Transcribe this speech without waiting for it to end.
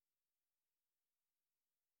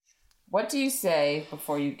What do you say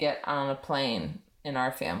before you get on a plane in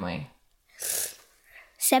our family?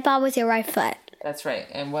 Step out with your right foot. That's right.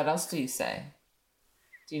 And what else do you say?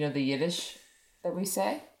 Do you know the Yiddish that we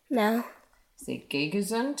say? No. Say geh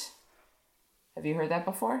gesund. Have you heard that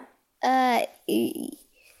before? I've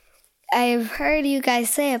heard you guys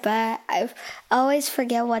say it, but I always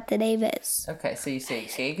forget what the name is. Okay, so you say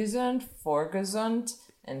geh gesund, vorgesund,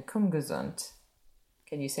 and komm gesund.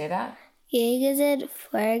 Can you say that? Geh gesund,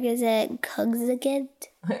 vorgesund, komm gesund.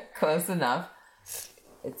 Close enough.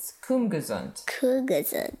 It's komm gesund. Komm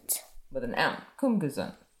gesund. With an M. Komm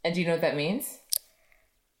gesund. And do you know what that means?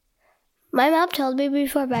 My mom told me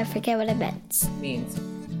before, but I forget what it meant. Means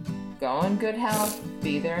go in good health,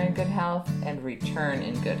 be there in good health, and return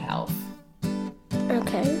in good health.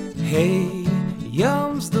 Okay. Hey,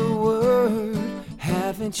 yum's the word,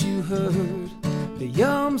 haven't you heard? The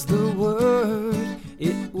yum's the word,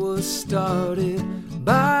 it was started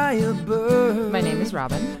by a bird. My name is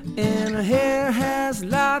Robin. And her hair has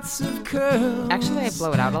lots of curls. Actually, I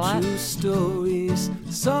blow it out a lot. True stories,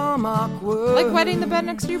 some awkward. Like wetting the bed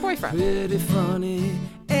next to your boyfriend. Pretty funny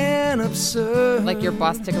and absurd. Like your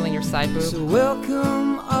boss tickling your side boob. So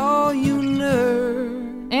welcome all you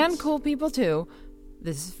nerds. And cool people too.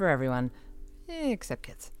 This is for everyone, except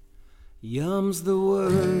kids. Yum's the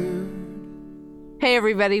word. Hey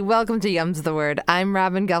everybody, welcome to Yum's the Word. I'm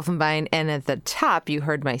Robin Gelfenbein, and at the top you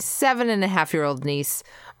heard my 7.5-year-old niece,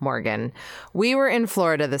 Morgan. We were in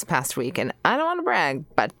Florida this past week, and I don't want to brag,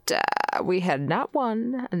 but we had not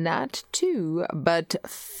one, not two, but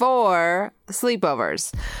 4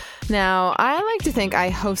 sleepovers. Now, I like to think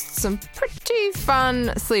I host some pretty fun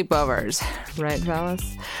sleepovers, right,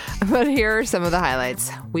 fellas? But here are some of the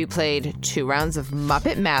highlights. We played 2 rounds of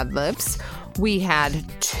Muppet Mad Libs. We had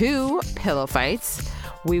 2 pillow fights.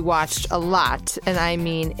 We watched a lot, and I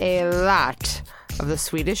mean a lot, of the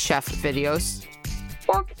Swedish Chef videos.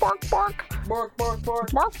 Bark, bark, bark. Bark, bark,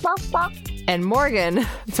 bark. Bark, bark, bark. And Morgan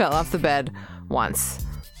fell off the bed once.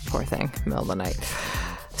 Poor thing, middle of the night.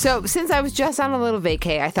 So, since I was just on a little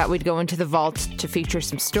vacay, I thought we'd go into the vault to feature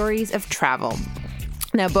some stories of travel.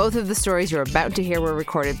 Now, both of the stories you're about to hear were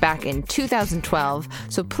recorded back in 2012,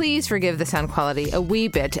 so please forgive the sound quality a wee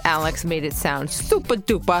bit. Alex made it sound super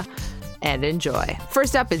duper, and enjoy.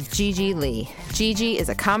 First up is Gigi Lee. Gigi is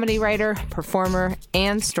a comedy writer, performer,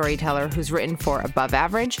 and storyteller who's written for Above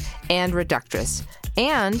Average and Reductress.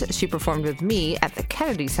 And she performed with me at the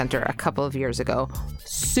Kennedy Center a couple of years ago.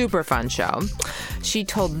 Super fun show. She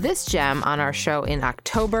told this gem on our show in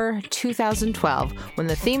October 2012 when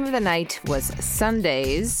the theme of the night was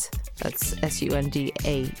Sundays. That's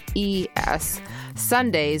Sundaes.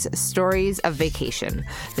 Sundays, Stories of Vacation.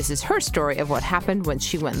 This is her story of what happened when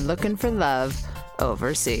she went looking for love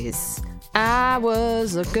overseas. I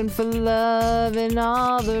was looking for love in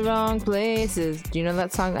all the wrong places. Do you know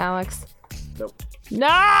that song, Alex? Nope.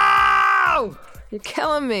 No! You're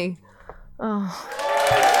killing me. Oh.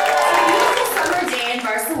 It's a summer day in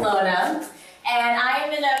Barcelona, and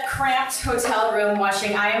I'm in a cramped hotel room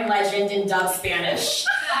watching I Am Legend in dub Spanish.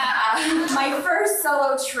 My first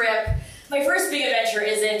solo trip, my first big adventure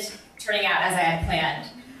isn't turning out as I had planned.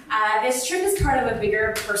 This trip is part of a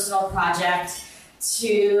bigger personal project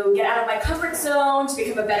to get out of my comfort zone, to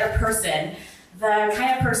become a better person, the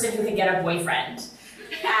kind of person who can get a boyfriend.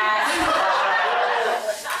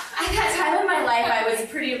 At that time in my life, I was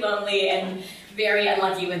pretty lonely and very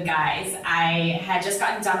unlucky with guys. I had just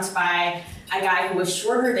gotten dumped by a guy who was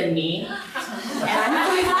shorter than me. And he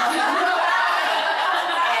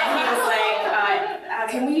was like,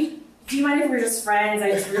 do you mind if we're just friends?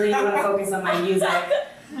 I just really want to focus on my music.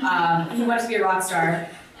 He wanted to be a rock star.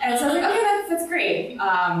 And so I was like, okay, that's great.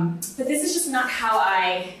 But this is just not how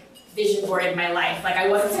I vision boarded my life. Like, I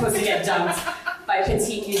wasn't supposed to get dumped by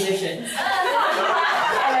petite musicians.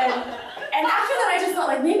 And after that, I just felt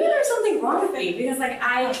like maybe there's something wrong with me because like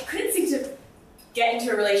I couldn't seem to get into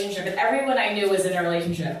a relationship, and everyone I knew was in a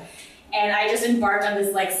relationship. And I just embarked on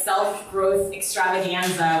this like self-growth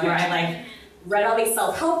extravaganza where I like read all these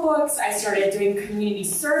self-help books. I started doing community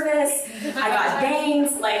service. I got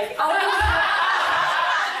bangs, like all the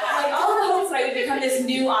hopes that I would become this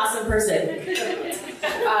new awesome person.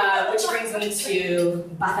 Which brings me to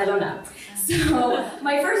Barcelona. So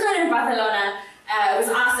my first night in Barcelona was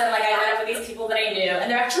awesome. Like I met up with these people that I knew,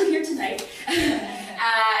 and they're actually here tonight.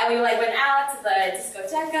 And we like went out to the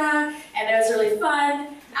discoteca, and it was really fun.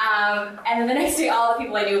 And then the next day, all the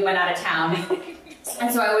people I knew went out of town,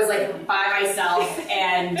 and so I was like by myself,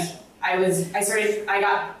 and I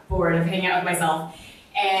got bored of hanging out with myself.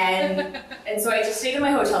 And so I just stayed in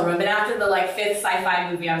my hotel room. And after the like 5th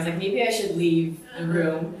sci-fi movie, I was like, maybe I should leave the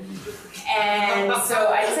room. And so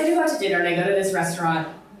I decided to go out to dinner, and I go to this restaurant,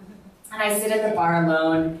 and I sit at the bar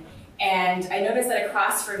alone, and I notice that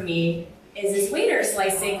across from me is this waiter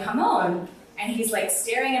slicing jamon, and he's like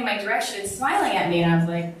staring in my direction and smiling at me, and I was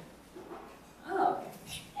like, oh.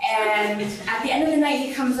 And at the end of the night,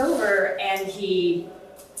 he comes over and he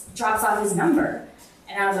drops off his number.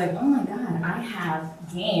 And I was like, oh my God, I have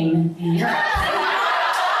game in Europe.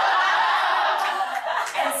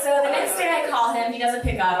 And so the next day I call him, he doesn't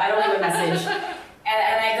pick up, I don't leave a message. And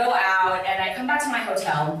I go out and I come back to my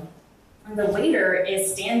hotel, and the waiter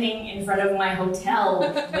is standing in front of my hotel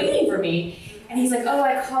waiting for me. And he's like, oh,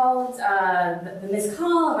 I called the missed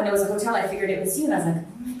call. When it was a hotel, I figured it was you. And I was like,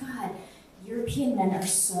 oh my God, European men are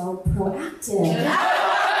so proactive.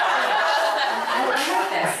 I like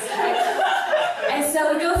this. And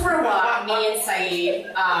so we go for a walk, me and Saeed.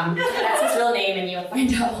 That's his real name, and you'll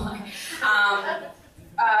find out why.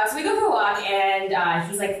 So we go for a walk, and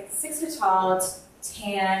he's like 6 foot tall,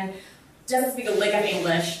 tan, doesn't speak a lick of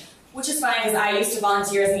English, which is fine because I used to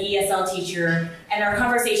volunteer as an ESL teacher, and our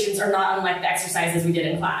conversations are not unlike the exercises we did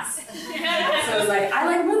in class. So it was like, I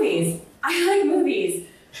like movies. I like movies.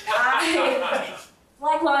 I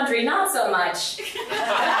like laundry, not so much.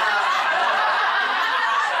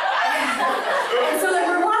 And so like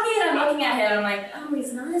we're walking, and I'm looking at him, and I'm like, oh,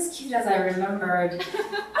 he's not as cute as I remembered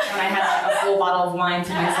when I had like a full bottle of wine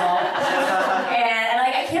to myself. And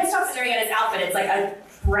like I can't stop staring at his outfit. It's like a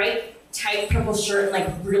bright, tight purple shirt and like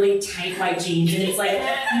really tight white jeans, and it's like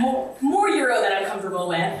more Euro than I'm comfortable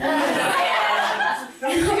with. And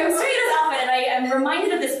like, I'm staring at his outfit, and I am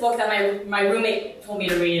reminded of this book that my roommate told me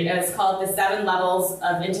to read. It's called The 7 Levels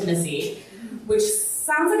of Intimacy, which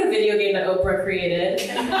sounds like a video game that Oprah created.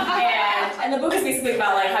 And the book is basically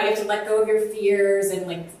about like how you have to let go of your fears and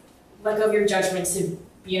like let go of your judgment to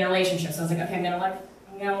be in a relationship. So I was like, okay, I'm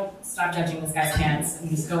gonna stop judging this guy's pants and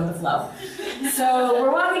just go with the flow. So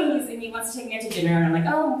we're walking, and he wants to take me out to dinner, and I'm like,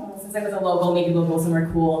 oh, well, since I'm with a local, maybe we'll go somewhere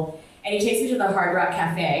cool. And he takes me to the Hard Rock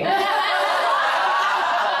Cafe.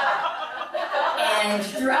 And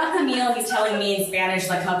throughout the meal, he's telling me in Spanish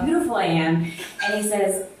like how beautiful I am, and he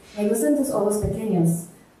says, "Me gustan tus ojos pequeños,"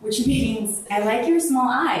 which means, I like your small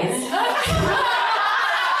eyes. And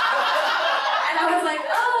I was like,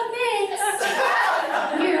 oh, thanks.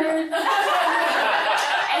 Weird.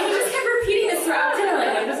 And he just kept repeating this throughout dinner,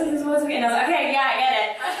 like, "Me gustan tus ojos pequeños." And I was like, okay, yeah, I get it.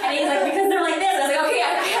 And he's like, because they're like this. I was like, okay,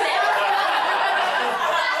 I get it.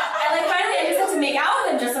 And like finally, I just had to make out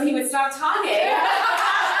with him just so he would stop talking.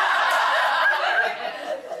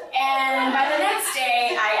 And by the next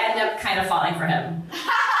day, I end up kind of falling for him.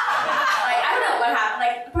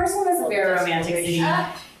 Barcelona is a very romantic city,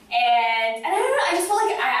 and I don't know, I just felt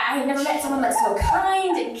like I had never met someone that's so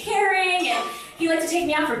kind and caring, and he liked to take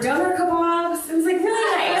me out for doner kebabs. It was like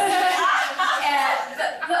really nice. And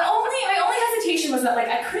my only hesitation was that like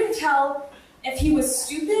I couldn't tell if he was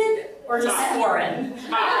stupid or just foreign.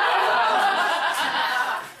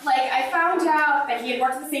 Like I found out that he had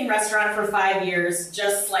worked at the same restaurant for 5 years,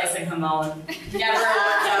 just slicing jamon. Never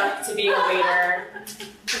worked up to being a waiter.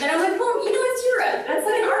 But then I was like, well, it's Europe. That's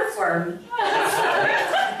like an art form.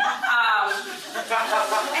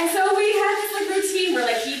 And so we had this like routine where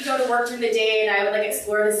like he'd go to work during the day, and I would like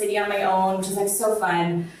explore the city on my own, which was like so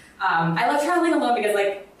fun. I love traveling alone because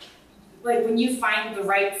like when you find the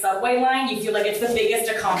right subway line, you feel like it's the biggest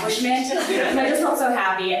accomplishment. And I just felt so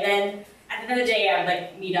happy. And then at the end of the day, I would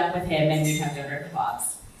like meet up with him, and we'd have doner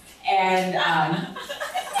kebabs. And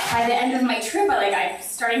by the end of my trip, I was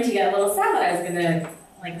starting to get a little sad that I was gonna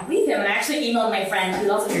like leave him, and I actually emailed my friend who's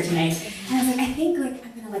also here tonight, and I was like, I think like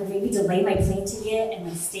I'm gonna like maybe delay my plane ticket and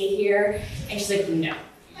like stay here, and she's like, no.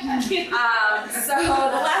 So the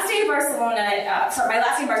last day in Barcelona, my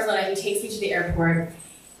last day in Barcelona, he takes me to the airport,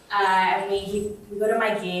 and we go to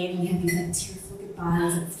my gate, and we have these like tearful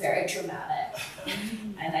goodbyes. It's very dramatic,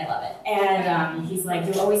 and I love it. And he's like,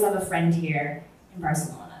 you'll always have a friend here in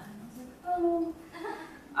Barcelona. And I was like, oh.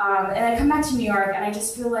 And I come back to New York, and I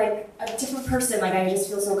just feel like a different person. Like I just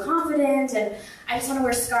feel so confident, and I just want to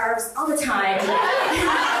wear scarves all the time. And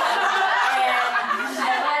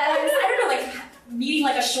I don't know, like meeting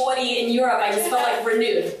like a shorty in Europe, I just felt like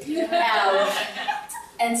renewed.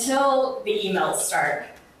 Until the emails start.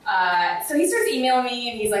 So he starts emailing me,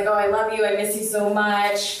 and he's like, oh, I love you, I miss you so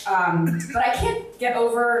much, but I can't get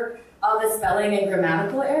over all the spelling and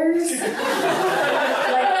grammatical errors. And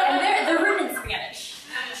they're written in Spanish.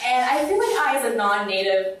 And I feel like I, as a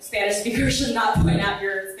non-native Spanish speaker, should not point out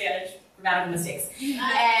your Spanish grammatical mistakes.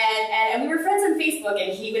 And we were friends on Facebook,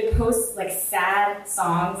 and he would post like sad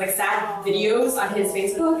songs, like sad videos on his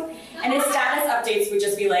Facebook, and his status updates would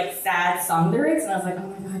just be like sad song lyrics, and I was like, oh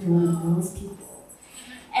my god, you're one of those people.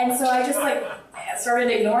 And so I just like started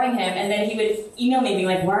ignoring him, and then he would email me being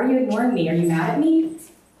like, why are you ignoring me? Are you mad at me?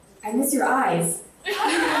 I miss your eyes.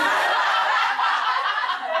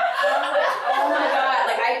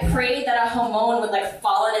 I prayed that a hormone would like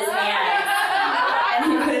fall in his hand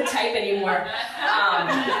and he couldn't type anymore.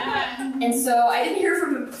 And so I didn't hear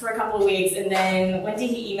from him for a couple of weeks, and then one day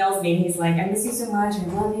he emails me and he's like, I miss you so much, I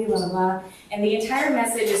love you, blah, blah, blah. And the entire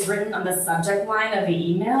message is written on the subject line of the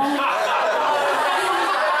email. And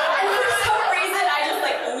for some reason I just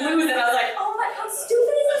like lose it. I was like, oh my, how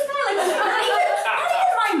stupid is this guy? Like, not even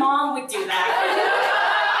my mom would do that.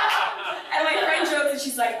 And my friend jokes and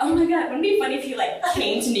she's like, oh my god, wouldn't it be funny if he like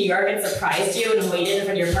came to New York and surprised you and waited in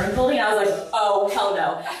front of your apartment building? And I was like, oh, hell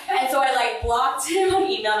no. And so I like blocked him on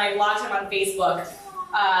email and I blocked him on Facebook.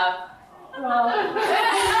 And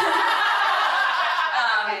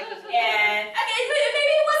I mean,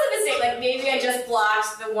 maybe it was a mistake. Like maybe I just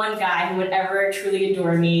blocked the one guy who would ever truly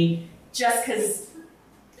adore me just because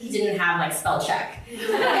he didn't have like spell check.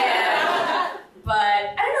 But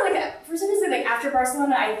I don't know, like for some reason, like after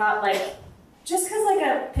Barcelona, I thought like, just because like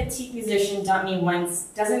a petite musician dumped me once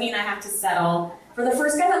doesn't mean I have to settle for the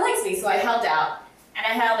first guy that likes me. So I held out, and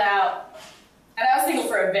I was single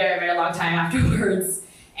for a very, very long time afterwards,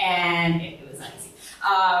 and it was not easy.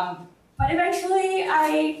 But eventually,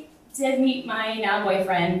 I did meet my now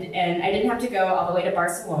boyfriend, and I didn't have to go all the way to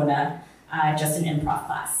Barcelona, just an improv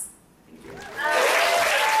class.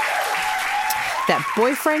 That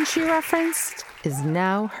boyfriend she referenced is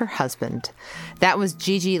now her husband. That was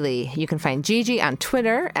Gigi Lee. You can find Gigi on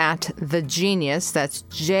Twitter at The Genius. That's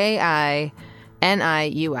JINIUS.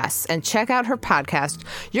 And check out her podcast,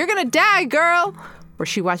 You're Gonna Die, Girl, where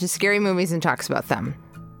she watches scary movies and talks about them.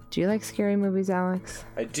 Do you like scary movies, Alex?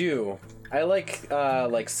 I do. I like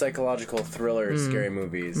psychological thriller scary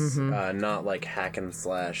movies, not like hack and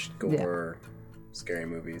slash gore scary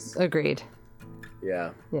movies. Agreed.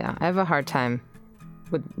 Yeah. Yeah, I have a hard time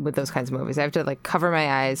with those kinds of movies. I have to like cover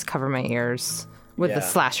my eyes, cover my ears with the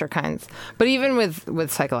slasher kinds. But even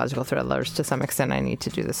with psychological thrillers, to some extent, I need to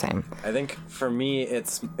do the same. I think for me,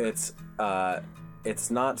 it's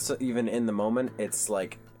not so even in the moment. It's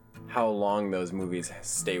like how long those movies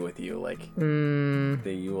stay with you. Like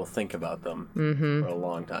you will think about them for a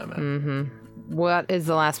long time. What is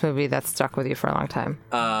the last movie that stuck with you for a long time?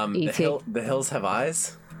 E.T. The Hills Have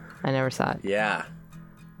Eyes. I never saw it. Yeah.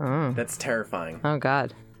 Oh. That's terrifying. Oh,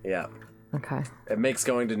 God. Yeah. Okay. It makes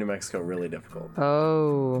going to New Mexico really difficult.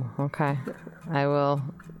 Oh, okay. I will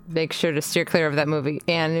make sure to steer clear of that movie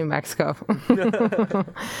and New Mexico.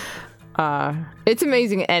 It's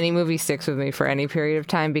amazing any movie sticks with me for any period of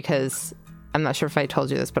time because I'm not sure if I told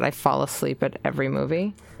you this, but I fall asleep at every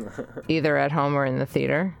movie, either at home or in the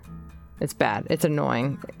theater. It's bad. It's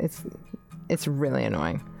annoying. It's really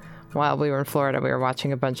annoying. While we were in Florida, we were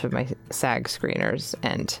watching a bunch of my SAG screeners,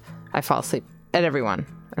 and I fall asleep at every one.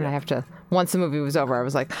 And I have to, once the movie was over, I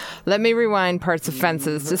was like, let me rewind parts of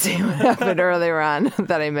Fences to see what happened earlier on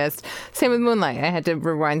that I missed. Same with Moonlight. I had to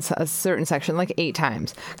rewind a certain section like 8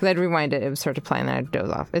 times because I'd rewind it, it would start to play, and then I'd doze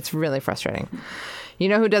off. It's really frustrating. You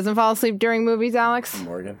know who doesn't fall asleep during movies, Alex?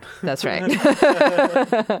 Morgan. That's right.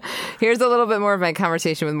 Here's a little bit more of my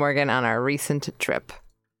conversation with Morgan on our recent trip.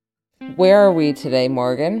 Where are we today,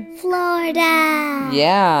 Morgan? Florida.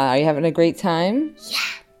 Yeah. Are you having a great time? Yeah.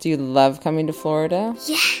 Do you love coming to Florida?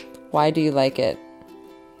 Yeah. Why do you like it?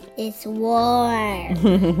 It's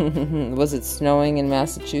warm. Was it snowing in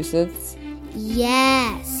Massachusetts?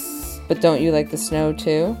 Yes. But don't you like the snow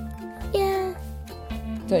too? Yeah.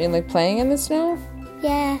 Don't you like playing in the snow?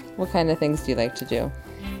 Yeah. What kind of things do you like to do?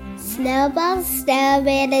 Snowball,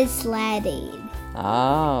 snowman, and sledding.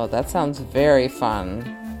 Oh, that sounds very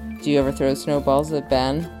fun. Do you ever throw snowballs at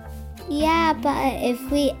Ben? Yeah, but if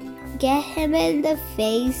we get him in the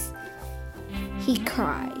face, he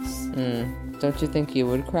cries. Don't you think you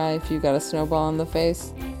would cry if you got a snowball in the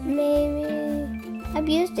face? Maybe. I'm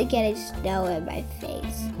used to getting snow in my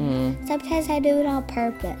face. Sometimes I do it on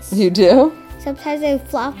purpose. You do? Sometimes I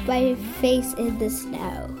flop my face in the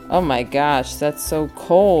snow. Oh my gosh, that's so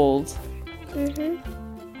cold.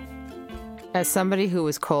 As somebody who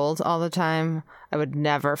was cold all the time, I would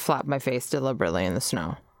never flop my face deliberately in the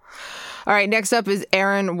snow. All right, next up is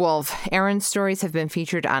Aaron Wolf. Aaron's stories have been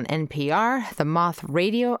featured on NPR, The Moth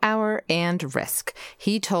Radio Hour, and Risk.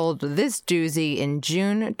 He told this doozy in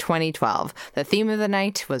June 2012. The theme of the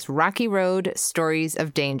night was Rocky Road, Stories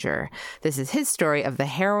of Danger. This is his story of the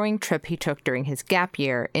harrowing trip he took during his gap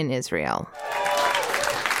year in Israel.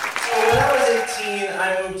 When I was 18,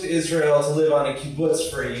 I moved to Israel to live on a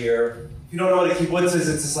kibbutz for a year. If you don't know what a kibbutz is,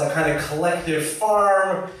 it's this like kind of collective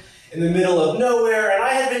farm in the middle of nowhere, and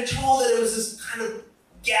I had been told that it was this kind of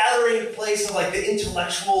gathering place of like the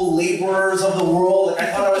intellectual laborers of the world. Like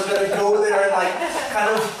I thought I was going to go there and like kind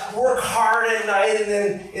of work hard at night, and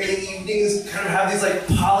then in the evenings kind of have these like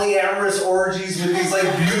polyamorous orgies with these like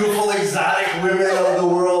beautiful exotic women of the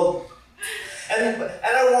world. And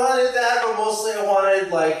I wanted that, but mostly I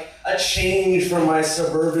wanted like a change from my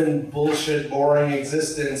suburban bullshit boring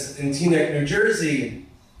existence in Teaneck, New Jersey.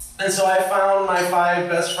 And so I found my 5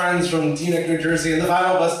 best friends from Teaneck, New Jersey, and the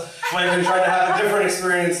 5 of us went and tried to have a different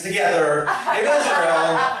experience together in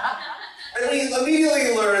Israel. And we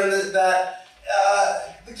immediately learned that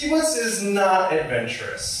the kibbutz is not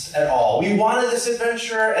adventurous at all. We wanted this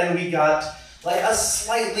adventure, and we got like a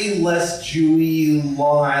slightly less Jewy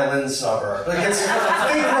Long Island suburb. Like it's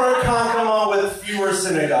think Ronkonkoma with fewer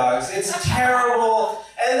synagogues. It's terrible.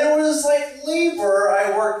 And there was like labor.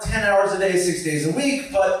 I worked 10 hours a day, 6 days a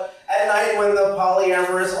week, but at night when the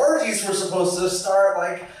polyamorous orgies were supposed to start,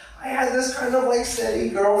 like I had this kind of like steady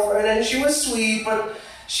girlfriend, and she was sweet, but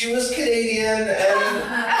she was Canadian, and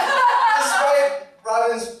despite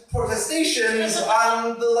Robin's protestations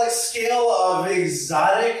on the like scale of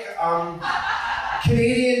exotic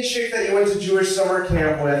Canadian chick that you went to Jewish summer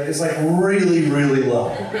camp with is like really, really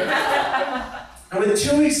low. And with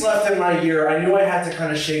 2 weeks left in my year, I knew I had to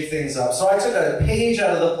kind of shake things up. So I took a page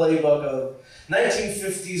out of the playbook of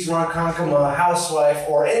 1950s Ronkonkoma housewife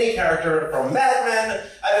or any character from Mad Men.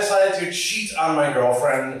 I decided to cheat on my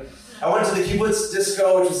girlfriend. I went to the kibbutz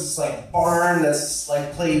disco, which was this like barn that's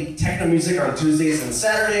like played techno music on Tuesdays and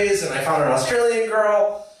Saturdays, and I found an Australian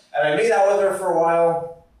girl, and I made out with her for a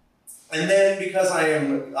while. And then, because I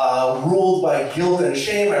am ruled by guilt and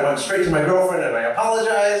shame, I went straight to my girlfriend and I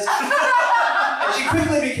apologized. And she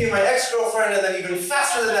quickly became my ex-girlfriend, and then even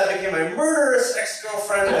faster than that became my murderous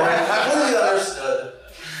ex-girlfriend, and I completely understood.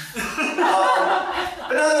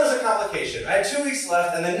 But now there was a complication. I had 2 weeks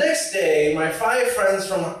left, and the next day, my 5 friends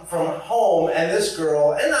from home and this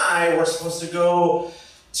girl and I were supposed to go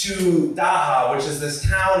to Daha, which is this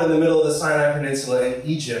town in the middle of the Sinai Peninsula in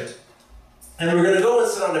Egypt. And we're going to go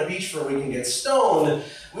and sit on the beach for a week and get stoned.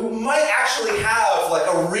 We might actually have like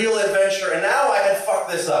a real adventure, and now I had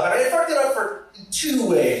fucked this up. And I had fucked it up for 2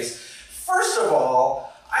 ways. First of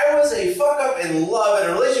all, I was a fuck-up in love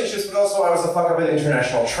and in relationships, but also I was a fuck-up in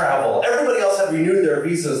international travel. Everybody else had renewed their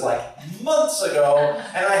visas like months ago,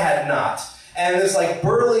 and I had not. And this like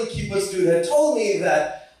burly kibbutz dude had told me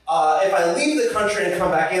that if I leave the country and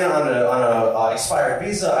come back in on a expired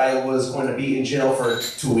visa, I was going to be in jail for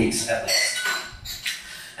 2 weeks at least.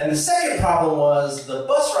 And the second problem was the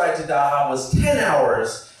bus ride to Daha was 10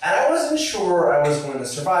 hours, and I wasn't sure I was going to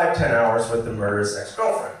survive 10 hours with the murderous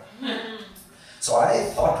ex-girlfriend. So I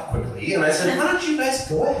thought quickly, and I said, why don't you guys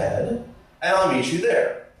go ahead, and I'll meet you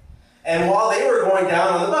there. And while they were going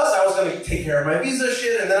down on the bus, I was going to take care of my visa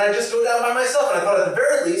shit, and then I'd just go down by myself. And I thought at the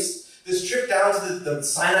very least, this trip down to the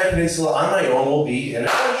Sinai Peninsula on my own will be an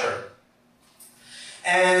adventure.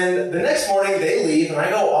 And the next morning they leave, and I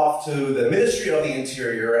go off to the Ministry of the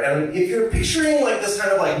Interior. And if you're picturing like this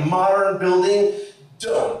kind of like modern building,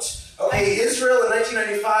 don't. Okay, Israel in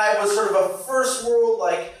 1995 was sort of a first world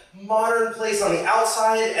like modern place on the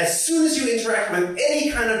outside. As soon as you interact with any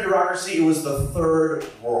kind of bureaucracy, it was the third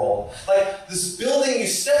world. Like this building, you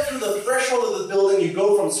step through the threshold of the building, you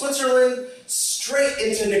go from Switzerland straight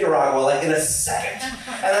into Nicaragua, like in a second.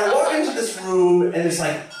 And I walk into this room, and it's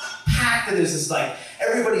like packed, and there's this like,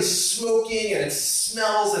 everybody's smoking, and it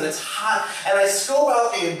smells, and it's hot. And I scope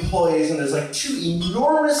out the employees, and there's like 2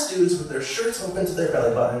 enormous dudes with their shirts open to their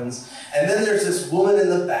belly buttons. And then there's this woman in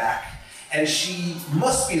the back, and she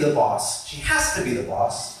must be the boss. She has to be the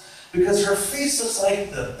boss, because her face looks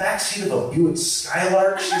like the backseat of a Buick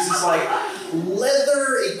Skylark. She's this like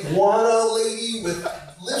leather iguana lady with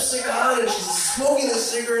lipstick on, and she's smoking a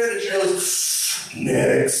cigarette, and she goes,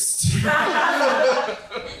 next.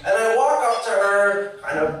 And I walk up to her,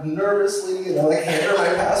 kind of nervously, like hand her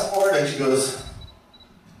my passport, and she goes,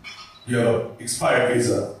 you have an expired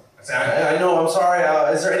visa. I say, I know, I'm sorry,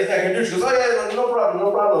 is there anything I can do? She goes, oh yeah,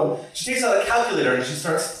 no problem. She takes out a calculator and she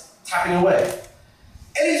starts tapping away.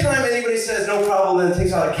 Anytime anybody says no problem and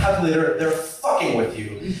takes out a calculator, they're fucking with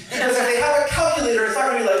you. Because if they have a calculator, it's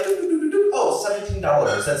not going to be like, oh,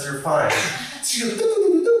 $17. That's your fine. She goes,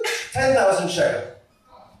 10,000 shekel.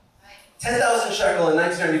 10,000 shekel in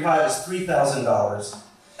 1995 is $3,000.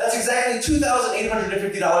 That's exactly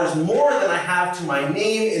 $2,850 more than I have to my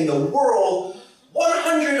name in the world.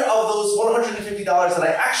 100 of those $150 that I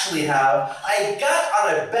actually have, I got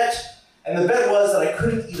on a bet, and the bet was that I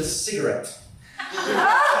couldn't eat a cigarette.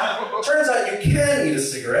 Turns out you can eat a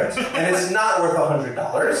cigarette, and it's not worth $100. But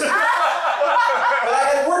I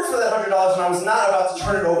had worked for that $100, and I was not about to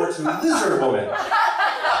turn it over to Lizard Woman.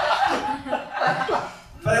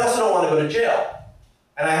 But I also don't want to go to jail.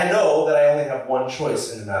 And I know that I only have one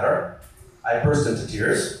choice in the matter. I burst into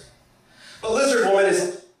tears. But Lizard Woman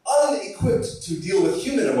is unequipped to deal with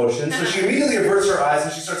human emotions, so she immediately averts her eyes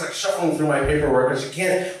and she starts like shuffling through my paperwork, and she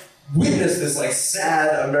can't witness this like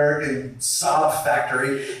sad American sob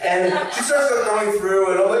factory. And she starts going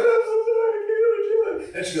through, and I'm like, I'm so sorry, I can't go to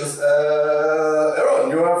jail. And she goes, Aaron,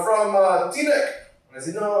 you are from Teaneck. And I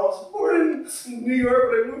said, no, I was born in New York,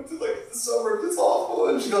 but I moved to like the suburbs. It's awful.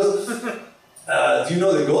 And she goes, do you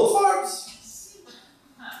know the Goldfarbs?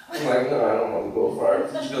 I'm like, no, I don't know the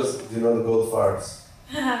Goldfarbs. And she goes, do you know the Goldfarbs?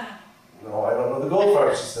 No, I don't know the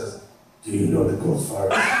Goldfarbs. She says, do you know the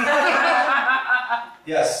Goldfarbs?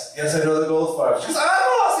 Yes, I know the Goldfarbs. She goes,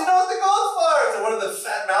 Amos, he knows the Goldfarbs. And one of the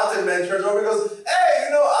fat mountain men turns over and goes, hey, you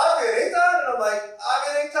know Agen Eitan? And I'm like,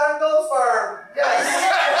 Agen Eitan Goldfarb. Yes.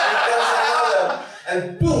 Yes, I know them.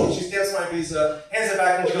 And boom, she stamps my visa, hands it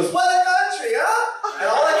back, and she goes, what a country, huh? And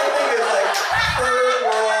all I can think is like, third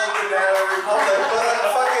world banana republic. But like,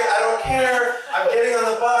 fuck it, I don't care. I'm getting on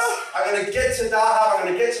the bus. I'm going to get to Dahab. I'm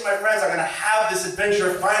going to get to my friends. I'm going to have this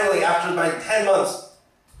adventure finally after my 10 months.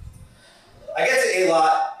 I get to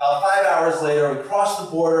Eilat. About 5 hours later, we cross the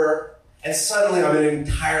border, and suddenly I'm in an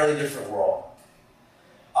entirely different world.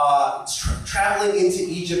 Traveling into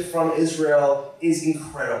Egypt from Israel is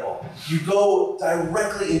incredible. You go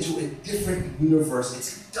directly into a different universe.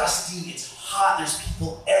 It's dusty, it's hot, there's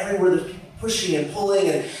people everywhere, there's people pushing and pulling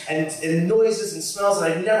and noises and smells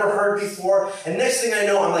that I'd never heard before. And next thing I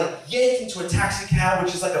know, I'm like yanked into a taxi cab,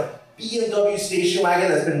 which is like a BMW station wagon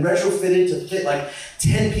that's been retrofitted to fit like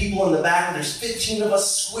 10 people in the back, and there's 15 of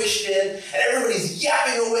us squished in, and everybody's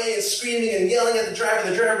yapping away and screaming and yelling at the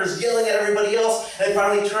driver's yelling at everybody else, and then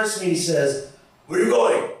finally he turns to me and he says, where are you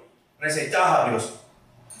going? And I say, Dahab. He goes,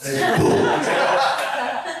 and I say, boom, we take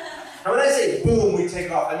off. And when I say boom, we take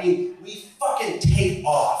off, I mean, we fucking take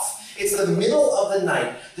off. It's the middle of the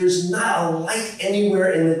night. There's not a light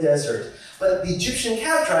anywhere in the desert. But the Egyptian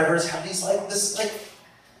cab drivers have this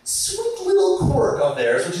sweet little quirk of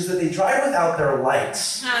theirs, which is that they drive without their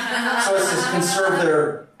lights. So it's to conserve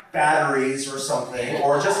their batteries or something,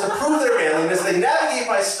 or just to prove their manliness, they navigate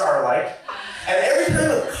by starlight. And every time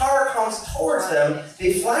a car comes towards them,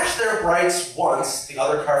 they flash their brights once, the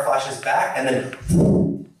other car flashes back, and then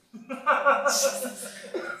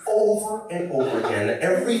over and over again.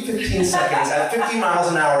 Every 15 seconds, at 50 miles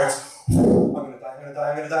an hour, it's I'm gonna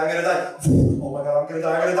die. Oh my god, I'm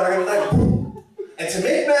gonna die. And to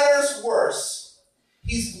make matters worse,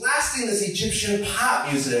 he's blasting this Egyptian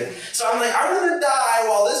pop music. So I'm like, I'm gonna die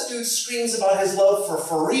while this dude screams about his love for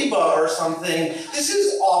Fariba or something. This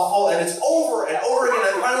is awful, and it's over and over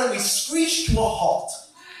again, and finally we screech to a halt.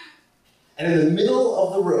 And in the middle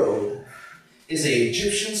of the road is an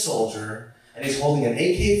Egyptian soldier, and he's holding an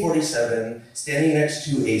AK-47, standing next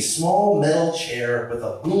to a small metal chair with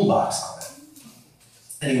a boombox on it.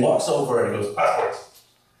 And he walks over and he goes, passport.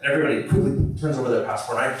 And everybody quickly turns over their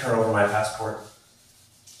passport, and I turn over my passport.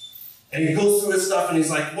 And he goes through his stuff, and he's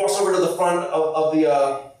like, walks over to the front of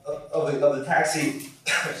the taxi.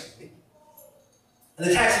 And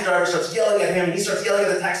the taxi driver starts yelling at him, and he starts yelling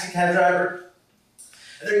at the taxi cab driver.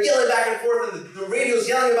 And they're yelling back and forth, and the radio's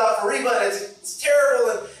yelling about Fariba, and it's terrible,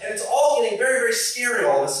 and it's all getting very, very scary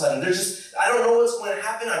all of a sudden. I don't know what's going to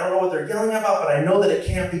happen, I don't know what they're yelling about, but I know that it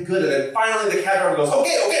can't be good. And then finally the cab driver goes,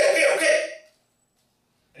 okay.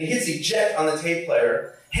 And he hits eject on the tape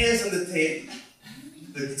player, hands him the tape.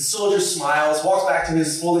 The soldier smiles, walks back to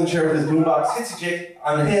his folding chair with his boombox, hits eject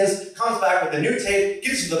on his, comes back with the new tape,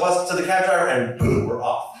 gives to the cab driver, and boom, we're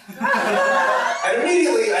off. And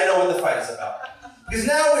immediately I know what the fight is about. Because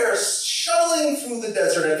now we are shuttling through the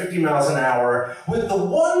desert at 50 miles an hour with the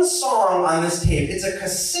one song on this tape. It's a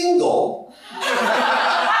single of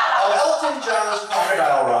Elton John's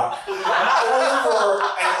Crocodile Rock. Over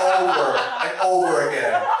and over and over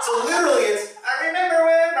again. So literally it's, I remember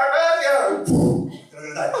when my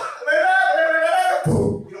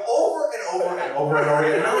over and over and over and over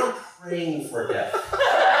again. And now I'm praying for death.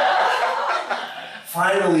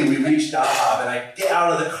 Finally, we reach Dahab, and I get out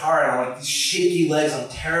out of the car and I'm like these shaky legs, I'm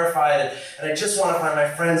terrified, and I just want to find my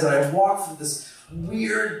friends, and I walk through this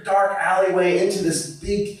weird dark alleyway into this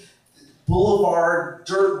big boulevard,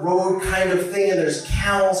 dirt road kind of thing, and there's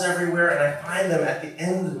camels everywhere, and I find them at the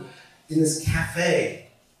end in this cafe.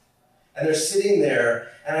 And they're sitting there,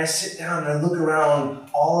 and I sit down and I look around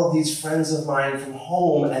all of these friends of mine from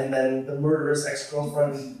home, and then the murderous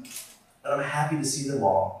ex-girlfriend, and I'm happy to see them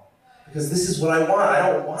all. Because this is what I want. I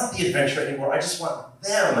don't want the adventure anymore. I just want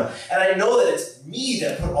them. And I know that it's me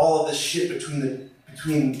that put all of this shit between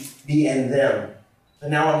me and them. But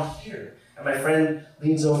now I'm here. And my friend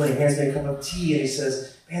leans over and hands me a cup of tea, and he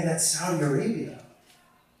says, man, that's Saudi Arabia. And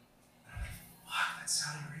I'm like, fuck, that's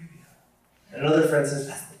Saudi Arabia. And another friend says,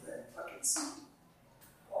 that's the red fucking sea.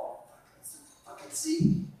 Oh, fuck, that's the fucking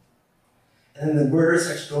sea. And then the murderous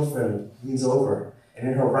ex-girlfriend leans over, and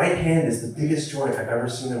in her right hand is the biggest joint I've ever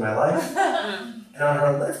seen in my life. And on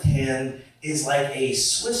her left hand is like a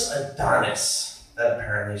Swiss Adonis that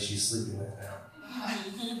apparently she's sleeping with now.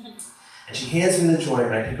 And she hands me the joint,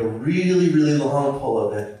 and I take a really, really long pull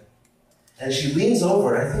of it. And she leans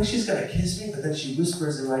over, and I think she's gonna kiss me, but then she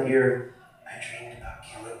whispers in my ear, I dreamed about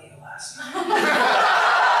killing you last night.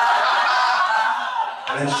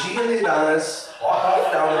 And then she and the Adonis walk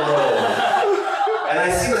off down the road. And I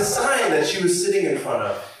see the sign that she was sitting in front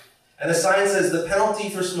of. And the sign says, the penalty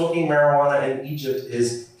for smoking marijuana in Egypt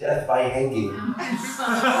is death by hanging. And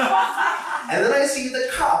then I see the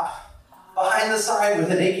cop behind the sign with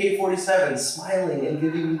an AK-47 smiling and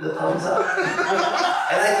giving me the thumbs up.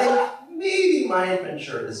 And I think maybe my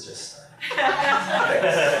adventure is just starting.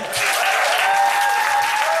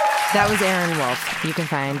 That was Aaron Wolf. You can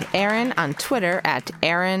find Aaron on Twitter at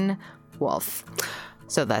Aaron Wolf.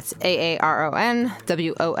 So that's AARONWOLFE.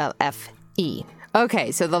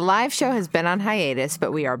 Okay, so the live show has been on hiatus,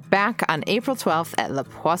 but we are back on April 12th at Le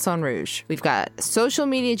Poisson Rouge. We've got social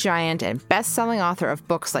media giant and best-selling author of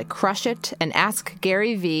books like Crush It and Ask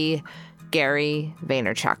Gary V., Gary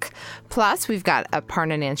Vaynerchuk. Plus, we've got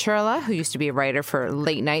Aparna Nancherla, who used to be a writer for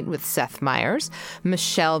Late Night with Seth Meyers,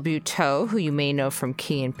 Michelle Buteau, who you may know from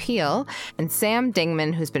Key and Peele, and Sam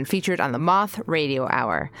Dingman, who's been featured on the Moth Radio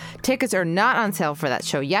Hour. Tickets are not on sale for that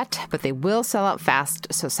show yet, but they will sell out fast,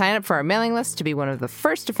 so sign up for our mailing list to be one of the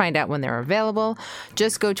first to find out when they're available.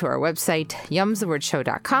 Just go to our website,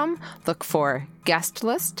 yumsthewordshow.com, look for guest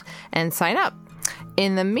list, and sign up.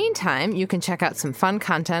 In the meantime, you can check out some fun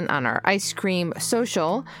content on our ice cream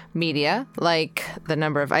social media, like the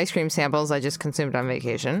number of ice cream samples I just consumed on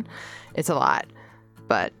vacation. It's a lot,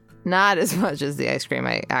 but not as much as the ice cream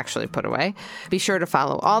I actually put away. Be sure to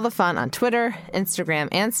follow all the fun on Twitter, Instagram,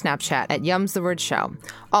 and Snapchat at Yums the Word Show.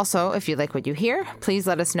 Also, if you like what you hear, please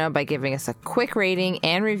let us know by giving us a quick rating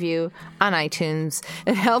and review on iTunes.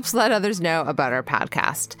 It helps let others know about our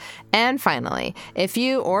podcast. And finally, if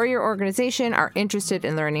you or your organization are interested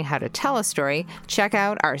in learning how to tell a story, check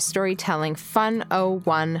out our Storytelling Fun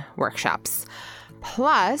 01 workshops.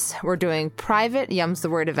 Plus, we're doing private Yums the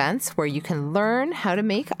Word events where you can learn how to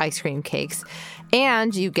make ice cream cakes,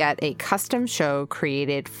 and you get a custom show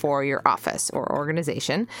created for your office or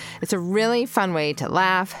organization. It's a really fun way to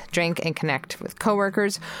laugh, drink, and connect with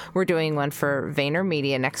coworkers. We're doing one for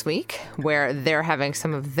VaynerMedia next week, where they're having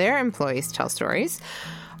some of their employees tell stories.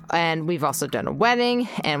 And we've also done a wedding,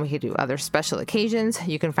 and we could do other special occasions.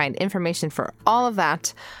 You can find information for all of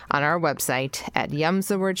that on our website at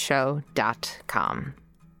yumsthewordshow.com.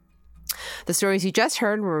 The stories you just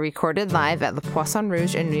heard were recorded live at Le Poisson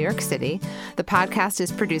Rouge in New York City. The podcast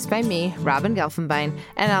is produced by me, Robin Gelfenbein,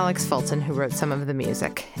 and Alex Fulton, who wrote some of the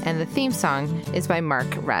music. And the theme song is by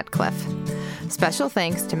Mark Radcliffe. Special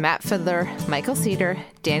thanks to Matt Fiddler, Michael Cedar,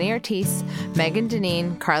 Danny Ortiz, Megan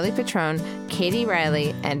Deneen, Carly Petrone, Katie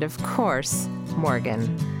Riley, and of course,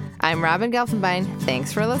 Morgan. I'm Robin Gelfenbein.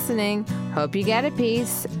 Thanks for listening. Hope you get a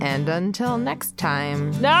piece. And until next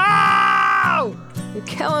time. No! You're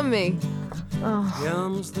killing me. Oh.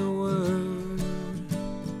 Yum's the word.